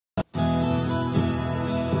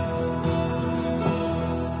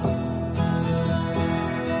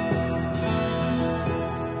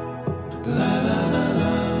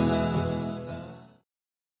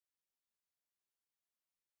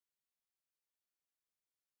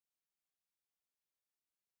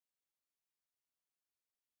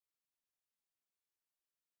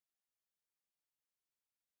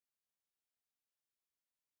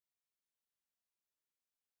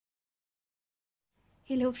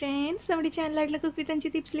Hello friends, നമ്മുടെ ചാനലായിട്ടുള്ള cook with അഞ്ച്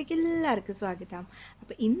ടിപ്സിലേക്ക് എല്ലാവർക്കും സ്വാഗതം.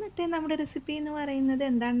 അപ്പോൾ ഇന്നത്തെ നമ്മുടെ റെസിപ്പി എന്ന് പറയുന്നത്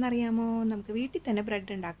എന്താണെന്ന് അറിയാമോ? നമുക്ക് വീട്ടിൽ തന്നെ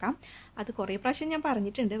ബ്രെഡ് ഉണ്ടാക്കാം. അത് കുറേ പ്രാവശ്യം ഞാൻ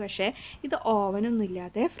പറഞ്ഞിട്ടുണ്ട്, പക്ഷേ ഇത് ഓവനൊന്നും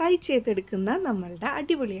ഇല്ലാതെ ഫ്രൈ ചെയ്തെടുക്കുന്ന നമ്മളുടെ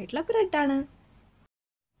അടിപൊളിയായിട്ടുള്ള ബ്രെഡാണ്.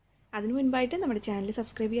 അതിന് മുൻപായിട്ട് നമ്മുടെ ചാനൽ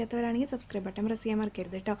സബ്സ്ക്രൈബ് ചെയ്യാത്തവരാണെങ്കിൽ സബ്സ്ക്രൈബ് ബട്ടൺ പ്രസ് ചെയ്യാൻ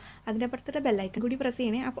മറക്കരുത് കേട്ടോ. അതിൻ്റെ അപ്പുറത്തെ ബെല്ലൈക്കൺ കൂടി പ്രസ്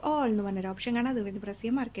ചെയ്യണേ. അപ്പോൾ ഓൾ എന്ന് പറഞ്ഞൊരു ഓപ്ഷൻ കാണാം, അതുകൊണ്ട് പ്രസ്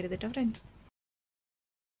ചെയ്യാൻ മറക്കരുത് കേട്ടോ ഫ്രണ്ട്സ്.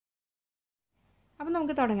 അപ്പോൾ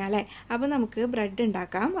നമുക്ക് തുടങ്ങാം അല്ലേ? അപ്പോൾ നമുക്ക് ബ്രെഡ്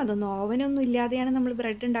ഉണ്ടാക്കാം. അതൊന്നും ഓവനൊന്നും ഇല്ലാതെയാണ് നമ്മൾ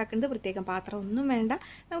ബ്രെഡ് ഉണ്ടാക്കുന്നത്. പ്രത്യേകം പാത്രം ഒന്നും വേണ്ട.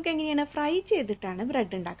 നമുക്ക് എങ്ങനെയാണ് ഫ്രൈ ചെയ്തിട്ടാണ്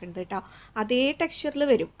ബ്രെഡ് ഉണ്ടാക്കുന്നത് കേട്ടോ. അതേ ടെക്സ്ചറിൽ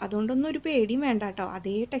വരും, അതുകൊണ്ടൊന്നും ഒരു പേടിയും വേണ്ട കേട്ടോ.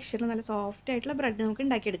 അതേ ടെക്സ്ചറിൽ നല്ല സോഫ്റ്റ് ആയിട്ടുള്ള ബ്രെഡ് നമുക്ക്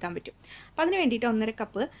ഉണ്ടാക്കിയെടുക്കാൻ പറ്റും. അപ്പോൾ അതിന് വേണ്ടിയിട്ട് 1.5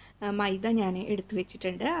 കപ്പ് മൈദ ഞാൻ എടുത്ത്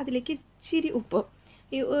വെച്ചിട്ടുണ്ട്. അതിലേക്ക് ഇച്ചിരി ഉപ്പ്,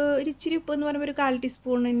 ഒരു ഇച്ചിരി ഉപ്പ് എന്ന് പറയുമ്പോൾ ഒരു 1/4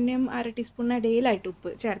 ടീസ്പൂണിനും 1/2 ടീസ്പൂണിനും ഇടയിലായിട്ട് ഉപ്പ്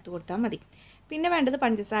ചേർത്ത് കൊടുത്താൽ മതി. പിന്നെ വേണ്ടത്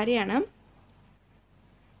പഞ്ചസാരയാണ്.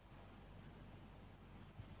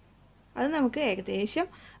 അത് നമുക്ക് ഏകദേശം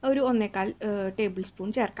ഒരു 1.25 ടേബിൾ സ്പൂൺ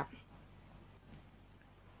ചേർക്കാം.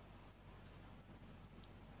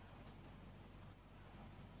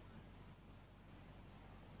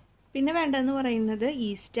 പിന്നെ വേണ്ടതെന്ന് പറയുന്നത്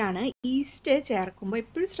ഈസ്റ്റാണ്. ഈസ്റ്റ് ചേർക്കുമ്പോൾ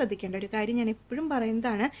എപ്പോഴും ശ്രദ്ധിക്കേണ്ട ഒരു കാര്യം, ഞാൻ എപ്പോഴും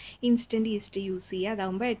പറയുന്നതാണ്, ഇൻസ്റ്റൻറ്റ് ഈസ്റ്റ് യൂസ് ചെയ്യുക.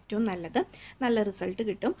 അതാകുമ്പോൾ ഏറ്റവും നല്ലത്, നല്ല റിസൾട്ട്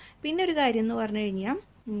കിട്ടും. പിന്നെ ഒരു കാര്യം എന്ന് പറഞ്ഞു കഴിഞ്ഞാൽ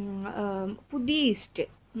പുതിയ ഈസ്റ്റ്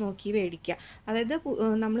നോക്കി മേടിക്കുക. അതായത്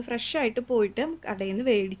നമ്മൾ ഫ്രഷ് ആയിട്ട് പോയിട്ട് കടയിൽ നിന്ന്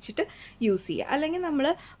മേടിച്ചിട്ട് യൂസ് ചെയ്യുക. അല്ലെങ്കിൽ നമ്മൾ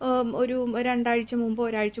ഒരു 2 ആഴ്ച മുമ്പോ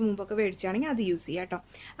ഒരാഴ്ച മുമ്പൊക്കെ മേടിച്ചാണെങ്കിൽ അത് യൂസ് ചെയ്യുക കേട്ടോ.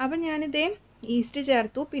 അപ്പം ഞാനിതേ ഈസ്റ്റ്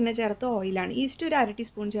ചേർത്തു. പിന്നെ ചേർത്ത് ഓയിലാണ്. ഈസ്റ്റ് ഒരു 1/2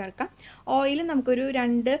 ടീസ്പൂൺ ചേർക്കാം. ഓയിൽ നമുക്കൊരു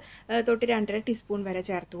 2 തൊട്ട് 2.5 ടീസ്പൂൺ വരെ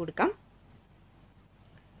ചേർത്ത് കൊടുക്കാം.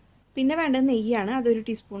 പിന്നെ വേണ്ടത് നെയ്യാണ്. അതൊരു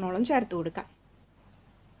ടീസ്പൂണോളം ചേർത്ത് കൊടുക്കാം.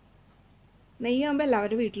 നെയ്യാകുമ്പോൾ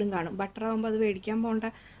എല്ലാവരും വീട്ടിലും കാണും. ബട്ടർ ആകുമ്പോൾ അത് മേടിക്കാൻ പോകേണ്ട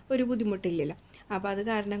ഒരു ബുദ്ധിമുട്ടില്ലല്ലോ. അപ്പോൾ അത്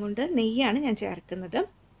കാരണം കൊണ്ട് നെയ്യാണ് ഞാൻ ചേർക്കുന്നത്.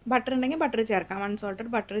 ബട്ടർ ഉണ്ടെങ്കിൽ ബട്ടർ ചേർക്കാം.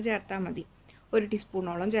 അൺസോൾട്ടഡ് ബട്ടർ ചേർത്താൽ മതി. 1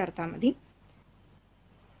 ടീസ്പൂണോളം ചേർത്താൽ മതി.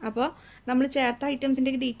 അപ്പോൾ നമ്മൾ ചേർത്ത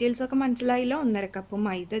ഐറ്റംസിൻ്റെ ഡീറ്റെയിൽസൊക്കെ മനസ്സിലായല്ലോ. 1.5 കപ്പ്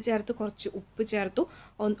മൈദ ചേർത്ത്, കുറച്ച് ഉപ്പ് ചേർത്തു,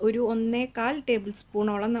 ഒരു 1.25 ടേബിൾ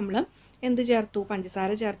സ്പൂണോളം നമ്മൾ എന്ത് ചേർത്തു?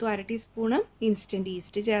 പഞ്ചസാര ചേർത്തു. 1/2 ടീസ്പൂണ് ഇൻസ്റ്റൻറ്റ്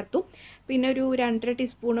ഈസ്റ്റ് ചേർത്തു. പിന്നെ ഒരു 2.5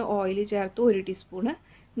 ടീസ്പൂണ് ഓയിൽ ചേർത്തു. 1 ടീസ്പൂണ്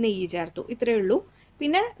നെയ്യ് ചേർത്തു. ഇത്രയേ ഉള്ളൂ.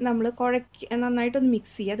 പിന്നെ നമ്മൾ നന്നായിട്ടൊന്ന്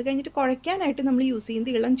മിക്സ് ചെയ്യുക. അത് കഴിഞ്ഞിട്ട് കുഴയ്ക്കാനായിട്ട് നമ്മൾ യൂസ്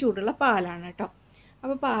ചെയ്യുന്നത് ഇളം ചൂടുള്ള പാലാണ് കേട്ടോ.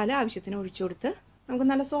 അപ്പോൾ പാൽ ആവശ്യത്തിന് ഒഴിച്ചു കൊടുത്ത് നമുക്ക്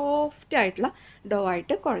നല്ല സോഫ്റ്റ് ആയിട്ടുള്ള ഡോ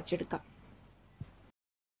ആയിട്ട് കുഴച്ചെടുക്കാം.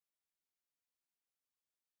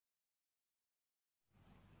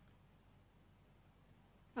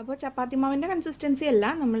 അപ്പോൾ ചപ്പാത്തി മാവിൻ്റെ കൺസിസ്റ്റൻസി അല്ല,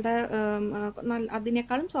 നമ്മളുടെ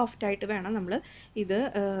അതിനേക്കാളും സോഫ്റ്റായിട്ട് വേണം നമ്മൾ ഇത്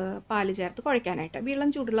പാല് ചേർത്ത് കുഴയ്ക്കാനായിട്ട്. വെള്ളം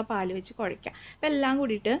ചൂടുള്ള പാല് വെച്ച് കുഴയ്ക്കുക. അപ്പോൾ എല്ലാം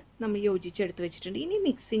കൂടിയിട്ട് നമ്മൾ യോജിച്ചെടുത്ത് വെച്ചിട്ടുണ്ട്. ഇനി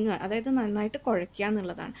മിക്സിങ്, അതായത് നന്നായിട്ട് കുഴയ്ക്കുക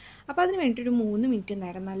എന്നുള്ളതാണ്. അപ്പോൾ അതിന് വേണ്ടി ഒരു 3 മിനിറ്റ്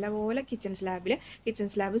നേരം നല്ലപോലെ കിച്ചൺ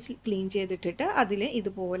സ്ലാബ് ക്ലീൻ ചെയ്തിട്ടിട്ട് അതിൽ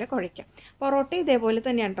ഇതുപോലെ കുഴയ്ക്കാം. പൊറോട്ട ഇതേപോലെ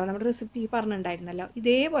തന്നെയാണ് കേട്ടോ. നമ്മുടെ റെസിപ്പി പറഞ്ഞിട്ടുണ്ടായിരുന്നല്ലോ,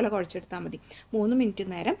 ഇതേപോലെ കുഴച്ചെടുത്താൽ മതി. 3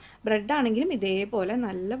 മിനിറ്റ് നേരം. ബ്രെഡാണെങ്കിലും ഇതേപോലെ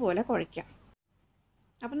നല്ലപോലെ കുഴയ്ക്കാം.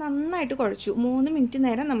 അപ്പോൾ നന്നായിട്ട് കുഴച്ചു. 3 മിനിറ്റ്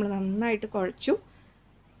നേരം നമ്മൾ നന്നായിട്ട് കുഴച്ചു.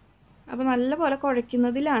 അപ്പോൾ നല്ലപോലെ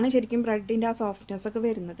കുഴയ്ക്കുന്നതിലാണ് ശരിക്കും ബ്രെഡിൻ്റെ ആ സോഫ്റ്റ്നെസ് ഒക്കെ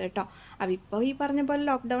വരുന്നത് കേട്ടോ. അപ്പോൾ ഇപ്പോൾ ഈ പറഞ്ഞ പോലെ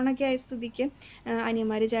ലോക്ക്ഡൗണൊക്കെ ആയ സ്ഥിതിക്ക്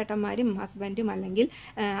അനിയന്മാർ, ചേട്ടന്മാരും ഹസ്ബൻഡും അല്ലെങ്കിൽ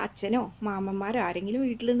അച്ഛനോ മാമന്മാരോ ആരെങ്കിലും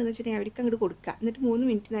വീട്ടിലുണ്ടെന്ന് വെച്ചിട്ടുണ്ടെങ്കിൽ അവർക്ക് അങ്ങോട്ട് കൊടുക്കുക. എന്നിട്ട് 3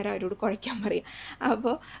 മിനിറ്റ് നേരം അവരോട് കുഴയ്ക്കാൻ പറയുക.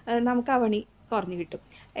 അപ്പോൾ നമുക്ക് ആ പണി കുറഞ്ഞ് കിട്ടും.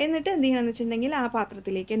 എന്നിട്ട് എന്ത് ചെയ്യണമെന്ന് വെച്ചിട്ടുണ്ടെങ്കിൽ ആ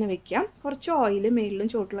പാത്രത്തിലേക്ക് തന്നെ വെക്കാം. കുറച്ച് ഓയിൽ മേളിലും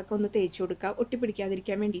ചോട്ടിലൊക്കെ ഒന്ന് തേച്ച് കൊടുക്കുക,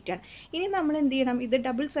 ഒട്ടിപ്പിടിക്കാതിരിക്കാൻ വേണ്ടിയിട്ടാണ്. ഇനി നമ്മൾ എന്ത് ചെയ്യണം? ഇത്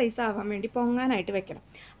ഡബിൾ സൈസ് ആവാൻ വേണ്ടി പൊങ്ങാനായിട്ട് വെക്കണം.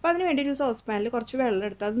 അപ്പോൾ അതിന് വേണ്ടി ഒരു സോസ് പാനിൽ കുറച്ച് വെള്ളം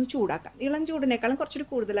എടുത്ത് അതൊന്ന് ചൂടാക്കാം. ഇളം ചൂടിനേക്കാളും കുറച്ചൊരു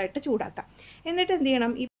കൂടുതലായിട്ട് ചൂടാക്കാം. എന്നിട്ട് എന്ത്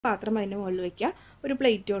ചെയ്യണം? ഈ പാത്രം അതിൻ്റെ മുകളിൽ വയ്ക്കുക. ഒരു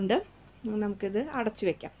പ്ലേറ്റ് കൊണ്ട് നമുക്കിത് അടച്ച്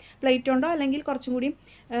വെക്കാം. പ്ലേറ്റ് കൊണ്ടോ അല്ലെങ്കിൽ കുറച്ചും കൂടി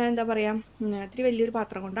എന്താ പറയുക, ഇത്തിരി വലിയൊരു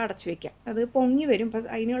പാത്രം കൊണ്ട് അടച്ച് വെക്കാം. അത് പൊങ്ങി വരും. അപ്പോൾ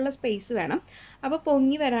അതിനുള്ള സ്പേസ് വേണം. അപ്പോൾ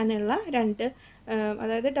പൊങ്ങി വരാനുള്ള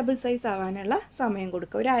അതായത് ഡബിൾ സൈസ് ആവാനുള്ള സമയം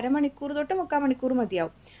കൊടുക്കുക. ഒരു 1/2 മണിക്കൂർ തൊട്ട് 3/4 മണിക്കൂർ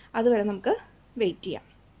മതിയാവും. അതുവരെ നമുക്ക് വെയിറ്റ് ചെയ്യാം.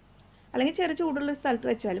 അല്ലെങ്കിൽ ചെറിയ ചൂടുള്ള സ്ഥലത്ത്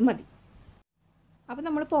വെച്ചാലും മതി. അപ്പോൾ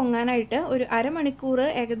നമ്മൾ പൊങ്ങാനായിട്ട് ഒരു 1/2 മണിക്കൂർ,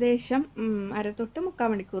 ഏകദേശം 1/2 തൊട്ട് 3/4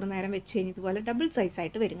 മണിക്കൂർ നേരം വെച്ച് കഴിഞ്ഞ് ഇതുപോലെ ഡബിൾ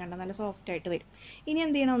സൈസായിട്ട് വരും. കണ്ടോ, നല്ല സോഫ്റ്റായിട്ട് വരും. ഇനി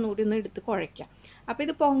എന്ത് ചെയ്യണം? ഒന്നുകൂടി ഒന്ന് എടുത്ത് കുഴയ്ക്കാം. അപ്പോൾ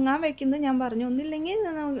ഇത് പൊങ്ങാൻ വെക്കുന്നത് ഞാൻ പറഞ്ഞു, ഒന്നില്ലെങ്കിൽ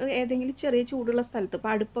ഏതെങ്കിലും ചെറിയ ചൂടുള്ള സ്ഥലത്ത്,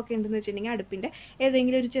 ഇപ്പോൾ അടുപ്പൊക്കെ ഉണ്ടെന്ന് വെച്ചിട്ടുണ്ടെങ്കിൽ അടുപ്പിൻ്റെ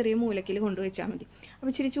ഏതെങ്കിലും ഒരു ചെറിയ മൂലക്കിൽ കൊണ്ടുവച്ചാൽ മതി.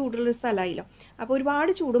 അപ്പോൾ ഇച്ചിരി ചൂടുള്ളൊരു സ്ഥലമായില്ലോ. അപ്പോൾ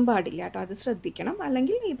ഒരുപാട് ചൂടും പാടില്ല കേട്ടോ, അത് ശ്രദ്ധിക്കണം.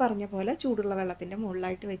 അല്ലെങ്കിൽ ഈ പറഞ്ഞ പോലെ ചൂടുള്ള വെള്ളത്തിൻ്റെ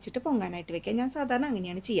മുകളിലായിട്ട് വെച്ചിട്ട് പൊങ്ങാനായിട്ട് വെക്കാം. ഞാൻ സാധാരണ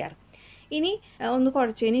അങ്ങനെയാണ് ചെയ്യാറ്. ഇനി ഒന്ന്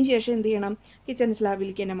കുഴച്ചതിന് ശേഷം എന്ത് ചെയ്യണം? കിച്ചൺ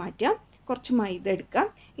സ്ലാബിലേക്ക് തന്നെ മാറ്റാം. കുറച്ച് മൈദ എടുക്കാം.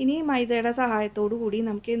 ഇനി മൈദയുടെ സഹായത്തോടു കൂടി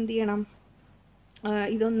നമുക്ക് എന്ത് ചെയ്യണം?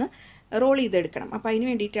 ഇതൊന്ന് റോൾ ചെയ്തെടുക്കണം. അപ്പോൾ അതിന്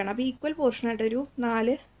വേണ്ടിയിട്ടാണ്. അപ്പോൾ ഈക്വൽ പോർഷനായിട്ട് ഒരു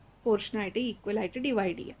 4 പോർഷനായിട്ട് ഈക്വലായിട്ട്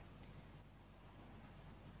ഡിവൈഡ് ചെയ്യാം.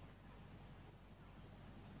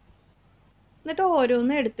 എന്നിട്ട്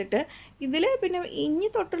ഓരോന്നും എടുത്തിട്ട് ഇതിൽ പിന്നെ ഇനി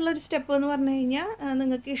തൊട്ടുള്ളൊരു സ്റ്റെപ്പ് എന്ന് പറഞ്ഞു കഴിഞ്ഞാൽ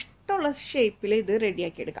നിങ്ങൾക്ക് ഇഷ്ടമുള്ള ഷേപ്പിൽ ഇത്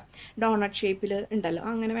റെഡിയാക്കി എടുക്കാം. ഡോണറ്റ് ഷേപ്പിൽ ഉണ്ടല്ലോ,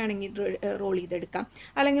 അങ്ങനെ വേണമെങ്കിൽ റോൾ ചെയ്തെടുക്കാം.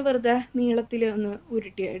 അല്ലെങ്കിൽ വെറുതെ നീളത്തിൽ ഒന്ന്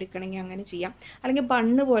ഉരുട്ടി എടുക്കണമെങ്കിൽ അങ്ങനെ ചെയ്യാം. അല്ലെങ്കിൽ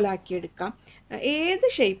ബണ്ണ് പോലെ ആക്കിയെടുക്കാം. ഏത്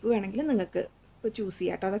ഷേപ്പ് വേണമെങ്കിലും നിങ്ങൾക്ക് ഇപ്പോൾ ചൂസ്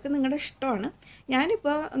ചെയ്യാം കേട്ടോ. അതൊക്കെ നിങ്ങളുടെ ഇഷ്ടമാണ്.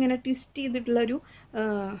 ഞാനിപ്പോൾ ഇങ്ങനെ ട്വിസ്റ്റ് ചെയ്തിട്ടുള്ളൊരു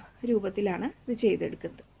രൂപത്തിലാണ് ഇത്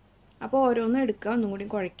ചെയ്തെടുക്കുന്നത്. അപ്പോൾ ഓരോന്നും എടുക്കുക, ഒന്നും കൂടി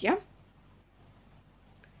കുഴയ്ക്കാം.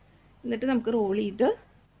 എന്നിട്ട് നമുക്ക് റോൾ ചെയ്ത്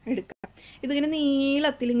എടുക്കാം. ഇതിങ്ങനെ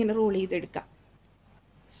നീളത്തിൽ ഇങ്ങനെ റോൾ ചെയ്തെടുക്കാം.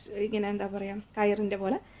 ഇങ്ങനെ എന്താ പറയുക, കയറിൻ്റെ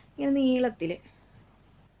പോലെ ഇങ്ങനെ നീളത്തിൽ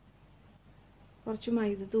കുറച്ച്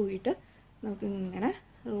മൈദ തൂവിയിട്ട് നമുക്ക് ഇങ്ങനെ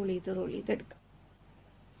റോൾ ചെയ്തെടുക്കാം.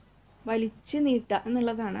 വലിച്ച് നീട്ടുക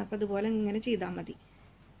എന്നുള്ളതാണ്. അപ്പോൾ അതുപോലെ ഇങ്ങനെ ചെയ്താൽ മതി.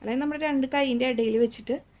 അല്ലെങ്കിൽ നമ്മുടെ രണ്ട് കൈയിൻ്റെ ഇടയിൽ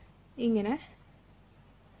വെച്ചിട്ട് ഇങ്ങനെ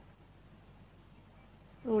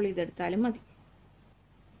റോൾ ചെയ്തെടുത്താലും മതി.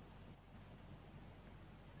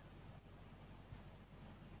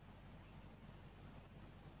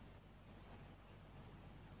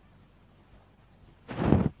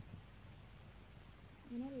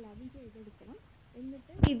 ഇങ്ങനെ എല്ലാതും ചെയ്തെടുക്കണം.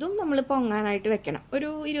 എന്നിട്ട് ഇതും നമ്മൾ പൊങ്ങാനായിട്ട് വെക്കണം. ഒരു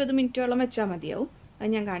 20 മിനിറ്റോളം വെച്ചാൽ മതിയാവും. അത്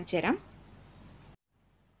ഞാൻ കാണിച്ചു തരാം.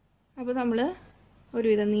 അപ്പോൾ നമ്മൾ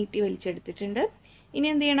ഒരുവിധം നീട്ടി വലിച്ചെടുത്തിട്ടുണ്ട്. ഇനി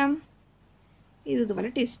എന്ത് ചെയ്യണം, ഇതുപോലെ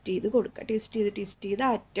ട്വിസ്റ്റ് ചെയ്ത് കൊടുക്കുക. ട്വിസ്റ്റ് ചെയ്ത്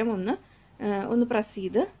അറ്റം ഒന്ന് പ്രസ്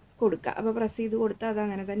ചെയ്ത് കൊടുക്കുക. അപ്പോൾ പ്രസ് ചെയ്ത് കൊടുത്താൽ അത്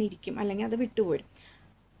അങ്ങനെ തന്നെ ഇരിക്കും, അല്ലെങ്കിൽ അത് വിട്ടുപോരും.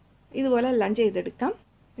 ഇതുപോലെ എല്ലാം ചെയ്തെടുക്കാം.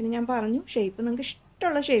 പിന്നെ ഞാൻ പറഞ്ഞു, ഷേപ്പ് നിങ്ങൾക്ക്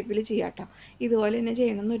ഇഷ്ടമുള്ള ഷേപ്പിൽ ചെയ്യാം കേട്ടോ. ഇതുപോലെ തന്നെ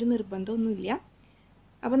ചെയ്യണമെന്നൊരു നിർബന്ധമൊന്നുമില്ല.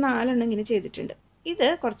 അപ്പോൾ 4 ഇങ്ങനെ ചെയ്തിട്ടുണ്ട്. ഇത്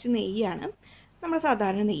കുറച്ച് നെയ്യാണ്, നമ്മൾ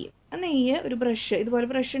സാധാരണ നെയ്യ്. ആ നെയ്യ് ഒരു ബ്രഷ്, ഇതുപോലെ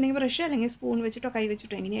ബ്രഷ് ഉണ്ടെങ്കിൽ ബ്രഷ്, അല്ലെങ്കിൽ സ്പൂൺ വെച്ചിട്ടോ കൈ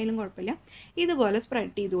വെച്ചിട്ടോ എങ്ങനെയായാലും കുഴപ്പമില്ല. ഇതുപോലെ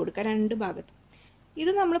സ്പ്രെഡ് ചെയ്ത് കൊടുക്കുക 2 ഭാഗത്തും.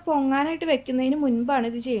 ഇത് നമ്മൾ പൊങ്ങാനായിട്ട് വെക്കുന്നതിന് മുൻപാണ്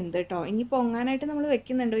ഇത് ചെയ്യുന്നത് കേട്ടോ. ഇനി പൊങ്ങാനായിട്ട് നമ്മൾ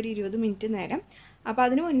വെക്കുന്നുണ്ട് ഒരു 20 മിനിറ്റ് നേരം. അപ്പോൾ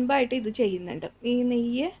അതിന് മുൻപായിട്ട് ഇത് ചെയ്യുന്നുണ്ട്. ഈ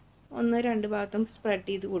നെയ്യ് 1-2 ഭാഗത്തും സ്പ്രെഡ്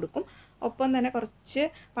ചെയ്ത് കൊടുക്കും. ഒപ്പം തന്നെ കുറച്ച്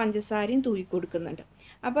പഞ്ചസാരയും തൂക്കി കൊടുക്കുന്നുണ്ട്.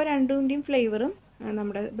 അപ്പോൾ രണ്ടിൻ്റെയും ഫ്ലേവറും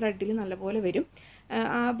നമ്മുടെ ബ്രെഡിൽ നല്ലപോലെ വരും.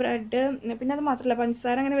 ആ ബ്രെഡ് പിന്നെ അത് മാത്രമല്ല,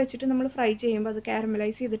 പഞ്ചസാര അങ്ങനെ വെച്ചിട്ട് നമ്മൾ ഫ്രൈ ചെയ്യുമ്പോൾ അത്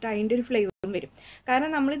കാരമലൈസ് ചെയ്തിട്ട് അതിൻ്റെ ഒരു ഫ്ലേവറും വരും.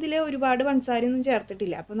 കാരണം നമ്മളിതിൽ ഒരുപാട് പഞ്ചസാരയൊന്നും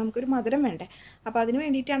ചേർത്തിട്ടില്ല. അപ്പോൾ നമുക്കൊരു മധുരം വേണ്ടേ. അപ്പോൾ അതിന്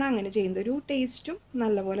വേണ്ടിയിട്ടാണ് അങ്ങനെ ചെയ്യുന്നത്. ഒരു ടേസ്റ്റും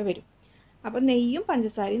നല്ലപോലെ വരും. അപ്പോൾ നെയ്യും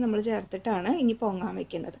പഞ്ചസാരയും നമ്മൾ ചേർത്തിട്ടാണ് ഇനി പൊങ്ങാൻ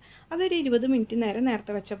വെക്കുന്നത്. അതൊരു 20 മിനിറ്റ് നേരം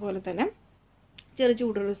നേരത്തെ വെച്ച പോലെ തന്നെ ചെറു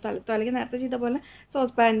ചൂടുള്ള സ്ഥലത്തോ, അല്ലെങ്കിൽ നേരത്തെ ചെയ്ത പോലെ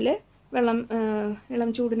സോസ് പാനിൽ വെള്ളം ഇളം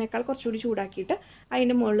ചൂടിനേക്കാൾ കുറച്ചുകൂടി ചൂടാക്കിയിട്ട്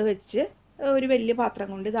അതിൻ്റെ മുകളിൽ വെച്ച് ഒരു വലിയ പാത്രം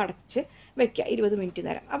കൊണ്ട് ഇത് അടച്ച് വെക്കുക 20 മിനിറ്റ്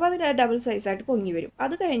നേരം. അപ്പോൾ അത് ഡബിൾ സൈസായിട്ട് പൊങ്ങി വരും.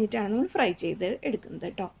 അത് കഴിഞ്ഞിട്ടാണ് നമ്മൾ ഫ്രൈ ചെയ്ത് എടുക്കുന്നത്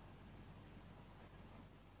കേട്ടോ.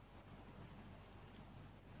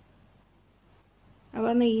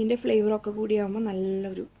 അപ്പോൾ നെയ്യിൻ്റെ ഫ്ലേവറൊക്കെ കൂടിയാകുമ്പോൾ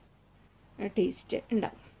നല്ലൊരു ടേസ്റ്റ്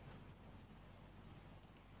ഉണ്ടാകും.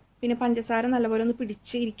 പിന്നെ പഞ്ചസാര നല്ലപോലെ ഒന്ന്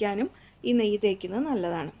പിടിച്ചിരിക്കാനും ഈ നെയ്യ് തേക്കുന്നത്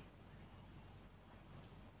നല്ലതാണ്.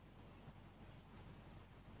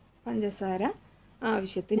 പഞ്ചസാര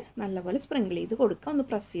ആവശ്യത്തിന് നല്ലപോലെ സ്പ്രിങ്കിൾ ചെയ്ത് കൊടുക്കുക, ഒന്ന്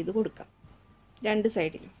പ്രസ് ചെയ്ത് കൊടുക്കുക 2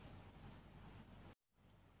 സൈഡിലും.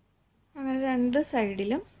 അങ്ങനെ 2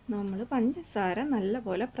 സൈഡിലും നമ്മൾ പഞ്ചസാര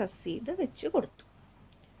നല്ലപോലെ പ്രസ് ചെയ്ത് വെച്ച് കൊടുത്തു.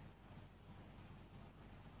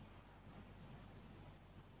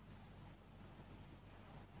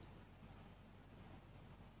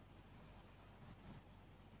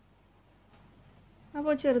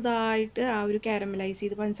 അപ്പോൾ ചെറുതായിട്ട് ആ ഒരു കാരമലൈസ്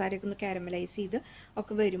ചെയ്ത്, പഞ്ചസാരയൊക്കെ ഒന്ന് കാരമലൈസ് ചെയ്ത്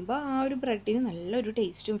ഒക്കെ വരുമ്പോൾ ആ ഒരു ബ്രെഡിന് നല്ലൊരു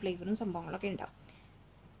ടേസ്റ്റും ഫ്ലേവറും സംഭവങ്ങളൊക്കെ ഉണ്ടാവും.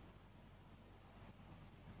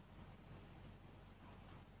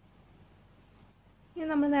 ഇനി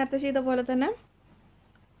നമ്മൾ നേരത്തെ ചെയ്ത പോലെ തന്നെ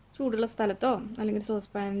ചൂടുള്ള സ്ഥലത്തോ അല്ലെങ്കിൽ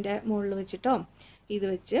സോസ് പാനിൻ്റെ മുകളിൽ വെച്ചിട്ടോ ഇത്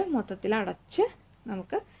വെച്ച് മൊത്തത്തിൽ അടച്ച്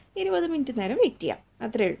നമുക്ക് 20 മിനിറ്റ് നേരം വെയിറ്റ് ചെയ്യാം.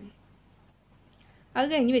 അത്രയേ ഉള്ളൂ. അത്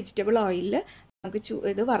കഴിഞ്ഞ് വെജിറ്റബിൾ ഓയിലിൽ നമുക്ക്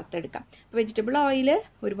ഇത് വറുത്തെടുക്കാം. വെജിറ്റബിൾ ഓയിൽ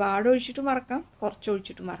ഒരുപാട് ഒഴിച്ചിട്ടും വറക്കാം, കുറച്ച്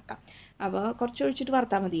ഒഴിച്ചിട്ടും വറക്കാം. അപ്പോൾ കുറച്ച് ഒഴിച്ചിട്ട്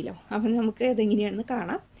വറുത്താൽ മതിയല്ലോ. അപ്പം നമുക്ക് ഇതെങ്ങനെയാണെന്ന്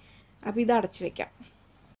കാണാം. അപ്പോൾ ഇത് അടച്ച് വെക്കാം.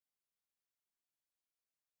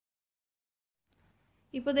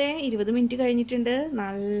 ഇപ്പോൾ ഇതേ 20 മിനിറ്റ് കഴിഞ്ഞിട്ടുണ്ട്.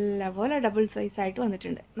 നല്ലപോലെ ഡബിൾ സൈസായിട്ട്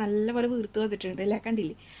വന്നിട്ടുണ്ട്. നല്ലപോലെ വീർത്ത് വന്നിട്ടുണ്ട് അല്ലേ,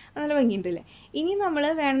 കണ്ടില്ലേ? നല്ല ഭംഗിയുണ്ടല്ലേ. ഇനി നമ്മൾ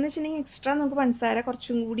വേണമെന്ന് വെച്ചിട്ടുണ്ടെങ്കിൽ എക്സ്ട്രാ നമുക്ക് പഞ്ചസാര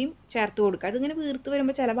കുറച്ചും കൂടിയും ചേർത്ത് കൊടുക്കുക. അതിങ്ങനെ വീർത്ത്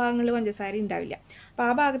വരുമ്പോൾ ചില ഭാഗങ്ങളിൽ പഞ്ചസാര ഉണ്ടാവില്ല. അപ്പോൾ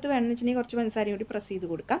ആ ഭാഗത്ത് വേണമെന്ന് വെച്ചിട്ടുണ്ടെങ്കിൽ കുറച്ച് പഞ്ചസാരയും കൂടി പ്രസ് ചെയ്ത്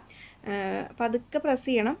കൊടുക്കാം. പതുക്കെ പ്രസ്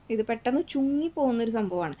ചെയ്യണം. ഇത് പെട്ടെന്ന് ചുങ്ങി പോകുന്നൊരു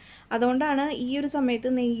സംഭവമാണ്. അതുകൊണ്ടാണ് ഈ ഒരു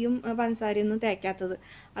സമയത്ത് നെയ്യും പഞ്ചസാരയൊന്നും തേക്കാത്തത്.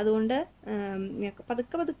 അതുകൊണ്ട്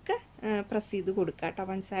പതുക്കെ പ്രസ് ചെയ്ത് കൊടുക്കുക കേട്ടോ,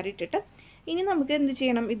 പഞ്ചസാര ഇട്ടിട്ട്. ഇനി നമുക്ക് എന്ത്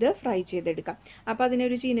ചെയ്യണം, ഇത് ഫ്രൈ ചെയ്തെടുക്കാം. അപ്പോൾ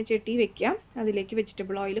അതിനൊരു ചീനച്ചട്ടി വെക്കാം. അതിലേക്ക്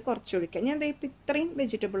വെജിറ്റബിൾ ഓയിൽ കുറച്ച് ഒഴിക്കാം. ഞാൻ ഇപ്പോൾ ഇത്രയും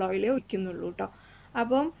വെജിറ്റബിൾ ഓയിൽ ഒഴിക്കുന്നുള്ളൂ കേട്ടോ.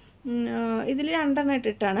 അപ്പം ഇതിൽ 2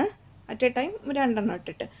 ഇട്ടിട്ടാണ് അറ്റ് എ ടൈം 2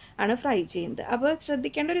 ഇട്ടിട്ട് ആണ് ഫ്രൈ ചെയ്യുന്നത്. അപ്പോൾ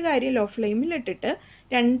ശ്രദ്ധിക്കേണ്ട ഒരു കാര്യം, ലോ ഫ്ലെയിമിലിട്ടിട്ട്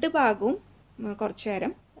 2 ഭാഗവും കുറച്ച്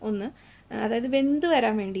നേരം ഒന്ന് അതായത് വെന്ത്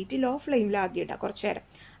വരാൻ വേണ്ടിയിട്ട് ലോ ഫ്ലെയിമിൽ ആദ്യം ഇടുക കുറച്ച് നേരം.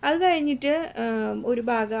 അത് കഴിഞ്ഞിട്ട് ഒരു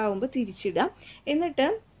ഭാഗമാകുമ്പോൾ തിരിച്ചിടുക. എന്നിട്ട്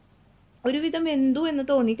ഒരുവിധം വെന്തു എന്ന്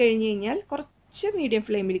തോന്നിക്കഴിഞ്ഞ് കഴിഞ്ഞാൽ കുറച്ച് മീഡിയം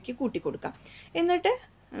ഫ്ലെയിമിലേക്ക് കൂട്ടി കൊടുക്കാം. എന്നിട്ട്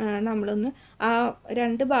നമ്മളൊന്ന് ആ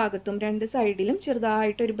രണ്ട് ഭാഗത്തും രണ്ട് സൈഡിലും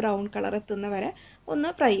ചെറുതായിട്ടൊരു ബ്രൗൺ കളർ എത്തുന്ന വരെ ഒന്ന്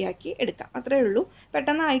ഫ്രൈ ആക്കി എടുക്കാം. അത്രയേ ഉള്ളൂ.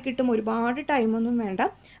 പെട്ടെന്ന് കിട്ടും. ഒരുപാട് ടൈമൊന്നും വേണ്ട.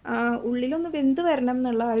 ഉള്ളിലൊന്ന് വെന്ത് വരണം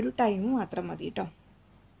എന്നുള്ള ആ ഒരു ടൈം മാത്രം മതി കേട്ടോ.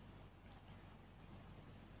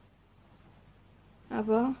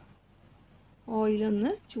 അപ്പോൾ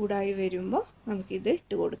ഓയിലൊന്ന് ചൂടായി വരുമ്പോൾ നമുക്കിത്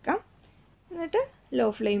ഇട്ട് കൊടുക്കാം. എന്നിട്ട് ലോ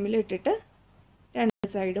ഫ്ലെയിമിൽ ഇട്ടിട്ട് രണ്ട്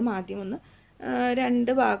സൈഡും ആദ്യം ഒന്ന് രണ്ട്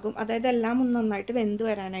ഭാഗവും, അതായത് എല്ലാം ഒന്ന് നന്നായിട്ട് വെന്ത്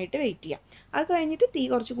വരാനായിട്ട് വെയിറ്റ് ചെയ്യാം. അത് കഴിഞ്ഞിട്ട് തീ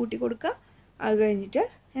കുറച്ച് കൂട്ടി കൊടുക്കുക. അത് കഴിഞ്ഞിട്ട്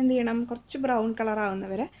എന്ത് ചെയ്യണം, കുറച്ച് ബ്രൗൺ കളർ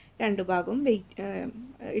ആവുന്നവരെ രണ്ട് ഭാഗവും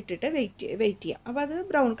ഇട്ടിട്ട് വെയിറ്റ് ചെയ്യാം. അപ്പോൾ അത്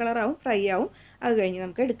ബ്രൗൺ കളറാവും, ഫ്രൈ ആവും. അത് കഴിഞ്ഞ്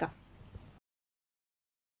നമുക്ക് എടുക്കാം.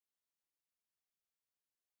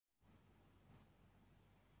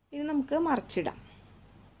 ഇനി നമുക്ക് മറിച്ചിടാം.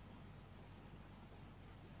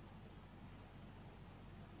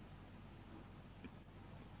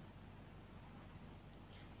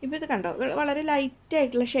 ഇപ്പോൾ ഇത് കണ്ടോ, വളരെ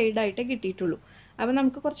ലൈറ്റായിട്ടുള്ള ഷെയ്ഡായിട്ടേ കിട്ടിയിട്ടുള്ളൂ. അപ്പോൾ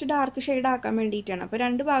നമുക്ക് കുറച്ച് ഡാർക്ക് ഷെയ്ഡ് ആക്കാൻ വേണ്ടിയിട്ടാണ്. അപ്പോൾ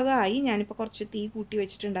രണ്ട് ഭാഗമായി ഞാനിപ്പോൾ കുറച്ച് തീ കൂട്ടി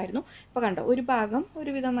വെച്ചിട്ടുണ്ടായിരുന്നു. ഇപ്പോൾ കണ്ടോ, ഒരു ഭാഗം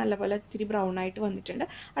ഒരുവിധം നല്ലപോലെ ഇത്തിരി ബ്രൗൺ ആയിട്ട് വന്നിട്ടുണ്ട്.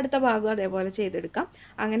 അടുത്ത ഭാഗം അതേപോലെ ചെയ്തെടുക്കാം.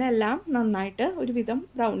 അങ്ങനെ എല്ലാം നന്നായിട്ട് ഒരുവിധം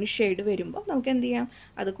ബ്രൗണിഷ് ഷെയ്ഡ് വരുമ്പോൾ നമുക്ക് എന്ത് ചെയ്യാം,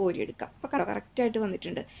 അത് കോരിയെടുക്കാം. അപ്പോൾ കണ്ടോ, കറക്റ്റായിട്ട്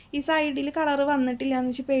വന്നിട്ടുണ്ട്. ഈ സൈഡിൽ കളർ വന്നിട്ടില്ല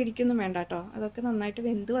എന്ന് വെച്ച് പേടിക്കൊന്നും വേണ്ട കേട്ടോ, അതൊക്കെ നന്നായിട്ട്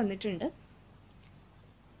വെന്ത് വന്നിട്ടുണ്ട്.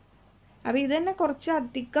 അപ്പോൾ ഇത് തന്നെ കുറച്ച്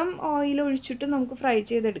അധികം ഓയിൽ ഒഴിച്ചിട്ട് നമുക്ക് ഫ്രൈ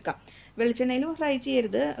ചെയ്തെടുക്കാം. വെളിച്ചെണ്ണയിലും ഫ്രൈ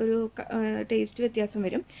ചെയ്യരുത്, ഒരു ടേസ്റ്റ് വ്യത്യാസം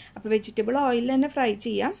വരും. അപ്പോൾ വെജിറ്റബിൾ ഓയിലിൽ തന്നെ ഫ്രൈ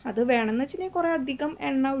ചെയ്യാം. അത് വേണമെന്ന് വെച്ചിട്ടുണ്ടെങ്കിൽ കുറേ അധികം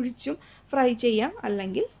എണ്ണ ഒഴിച്ചും ഫ്രൈ ചെയ്യാം,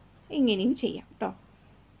 അല്ലെങ്കിൽ ഇങ്ങനെയും ചെയ്യാം കേട്ടോ.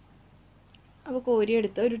 അപ്പോൾ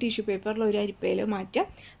കോരിയെടുത്ത് ഒരു ടിഷ്യൂ പേപ്പറിൽ ഒരു അരിപ്പയിൽ മാറ്റാം.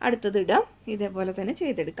 അടുത്തത് ഇടാം. ഇതേപോലെ തന്നെ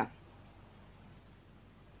ചെയ്തെടുക്കാം.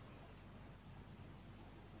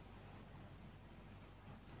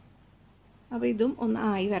 അപ്പോൾ ഇതും ഒന്ന്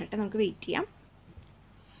ആയി വരട്ടെ, നമുക്ക് വെയിറ്റ് ചെയ്യാം.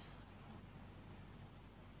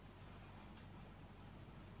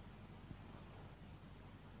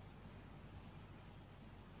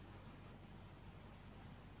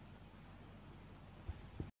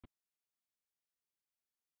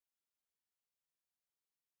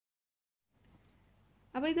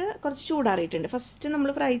 അപ്പോൾ ഇത് കുറച്ച് ചൂടാറിയിട്ടുണ്ട്. ഫസ്റ്റ് നമ്മൾ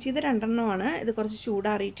ഫ്രൈ ചെയ്ത രണ്ടെണ്ണമാണ്. ഇത് കുറച്ച്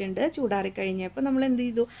ചൂടാറിയിട്ടുണ്ട്. ചൂടാറിക്കഴിഞ്ഞപ്പോൾ നമ്മൾ എന്ത്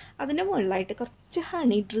ചെയ്തു, അതിൻ്റെ മുകളിലായിട്ട് കുറച്ച്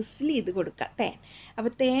ഹണി ഡ്രിസിൽ ചെയ്ത് കൊടുക്കുക, തേൻ.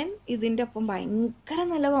 അപ്പോൾ തേൻ ഇതിൻ്റെ ഒപ്പം ഭയങ്കര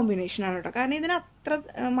നല്ല കോമ്പിനേഷനാണ് കേട്ടോ. കാരണം ഇതിന് അത്ര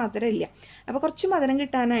മധുരമില്ല. അപ്പോൾ കുറച്ച് മധുരം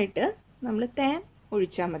കിട്ടാനായിട്ട് നമ്മൾ തേൻ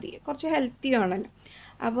ഒഴിച്ചാൽ മതി. കുറച്ച് ഹെൽത്തി ആണല്ലോ.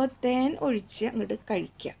 അപ്പോൾ തേൻ ഒഴിച്ച് അങ്ങോട്ട്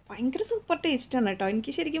കഴിക്കുക. ഭയങ്കര സൂപ്പർ ടേസ്റ്റാണ് കേട്ടോ.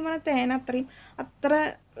 എനിക്ക് ശരിക്കും പറഞ്ഞാൽ തേൻ അത്ര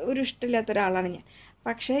ഒരു ഇഷ്ടമില്ലാത്ത ഒരാളാണ് ഞാൻ.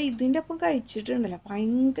 പക്ഷേ ഇതിൻ്റെ ഒപ്പം കഴിച്ചിട്ടുണ്ടല്ലോ,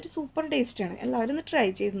 ഭയങ്കര സൂപ്പർ ടേസ്റ്റാണ്. എല്ലാവരും ഒന്ന് ട്രൈ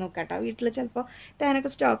ചെയ്ത് നോക്കാം കേട്ടോ. വീട്ടിൽ ചിലപ്പോൾ തേനൊക്കെ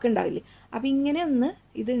സ്റ്റോക്ക് ഉണ്ടാവില്ലേ. അപ്പോൾ ഇങ്ങനെ ഒന്ന്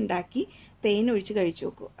ഇത് ഉണ്ടാക്കി തേൻ ഒഴിച്ച് കഴിച്ച്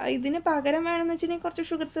നോക്കൂ. ഇതിന് പകരം വേണമെന്ന് വെച്ചിട്ടുണ്ടെങ്കിൽ കുറച്ച്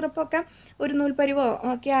ഷുഗർ സിറപ്പൊക്കെ ഒരു നൂൽപ്പരിവോ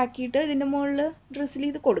ഒക്കെ ആക്കിയിട്ട് ഇതിൻ്റെ മുകളിൽ ഡ്രിസിൽ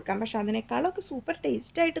ചെയ്ത് കൊടുക്കാം. പക്ഷേ അതിനേക്കാളൊക്കെ സൂപ്പർ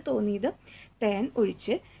ടേസ്റ്റായിട്ട് തോന്നിയത് തേൻ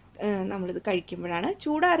ഒഴിച്ച് നമ്മളിത് കഴിക്കുമ്പോഴാണ്.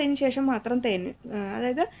 ചൂടാറിയതിന് ശേഷം മാത്രം തേൻ,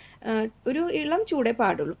 അതായത് ഒരു ഇളം ചൂടേ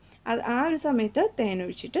പാടുള്ളൂ. ആ ഒരു സമയത്ത് തേൻ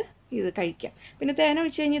ഒഴിച്ചിട്ട് ഇത് കഴിക്കാം. പിന്നെ തേൻ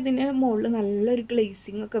ഒഴിച്ച് കഴിഞ്ഞാൽ ഇതിന് മുകളിൽ നല്ലൊരു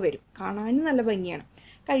ഗ്ലേസിങ് ഒക്കെ വരും. കാണാനും നല്ല ഭംഗിയാണ്,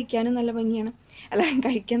 കഴിക്കാനും നല്ല ഭംഗിയാണ്. അല്ല,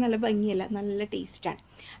 കഴിക്കാൻ നല്ല ഭംഗിയല്ല, നല്ല ടേസ്റ്റാണ്.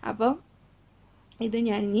 അപ്പോൾ ഇത്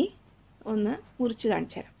ഞാൻ ഇനി ഒന്ന് മുറിച്ച്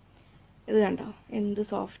കാണിച്ചു തരാം. ഇത് കണ്ടോ, എന്ത്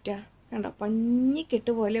സോഫ്റ്റാണ് കണ്ടോ,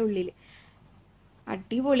 പഞ്ഞിക്കെട്ട് പോലെ ഉള്ളിൽ.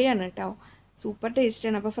 അടിപൊളിയാണ് കേട്ടോ, സൂപ്പർ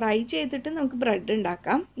ടേസ്റ്റാണ്. അപ്പോൾ ഫ്രൈ ചെയ്തിട്ട് നമുക്ക് ബ്രെഡ്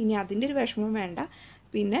ഉണ്ടാക്കാം. ഇനി അതിൻ്റെ ഒരു വിഷമം വേണ്ട.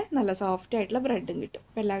 പിന്നെ നല്ല സോഫ്റ്റ് ആയിട്ടുള്ള ബ്രെഡും കിട്ടും.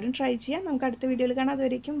 അപ്പോൾ എല്ലാവരും ട്രൈ ചെയ്യാം. നമുക്ക് അടുത്ത വീഡിയോയിൽ കാണാം.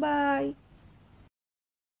 അതുവരേക്കും ബൈ.